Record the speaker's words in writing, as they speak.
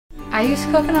I use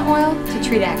coconut oil to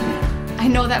treat acne. I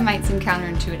know that might seem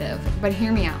counterintuitive, but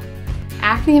hear me out.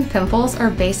 Acne and pimples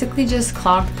are basically just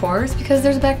clogged pores because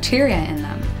there's bacteria in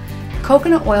them.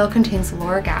 Coconut oil contains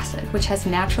lauric acid, which has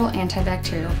natural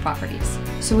antibacterial properties.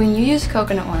 So when you use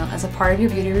coconut oil as a part of your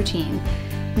beauty routine,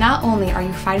 not only are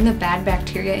you fighting the bad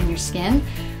bacteria in your skin,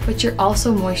 but you're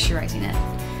also moisturizing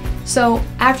it. So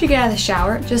after you get out of the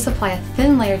shower, just apply a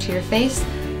thin layer to your face,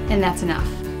 and that's enough.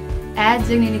 Add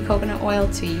Dignity coconut oil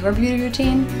to your beauty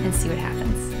routine and see what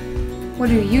happens. What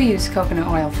do you use coconut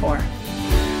oil for?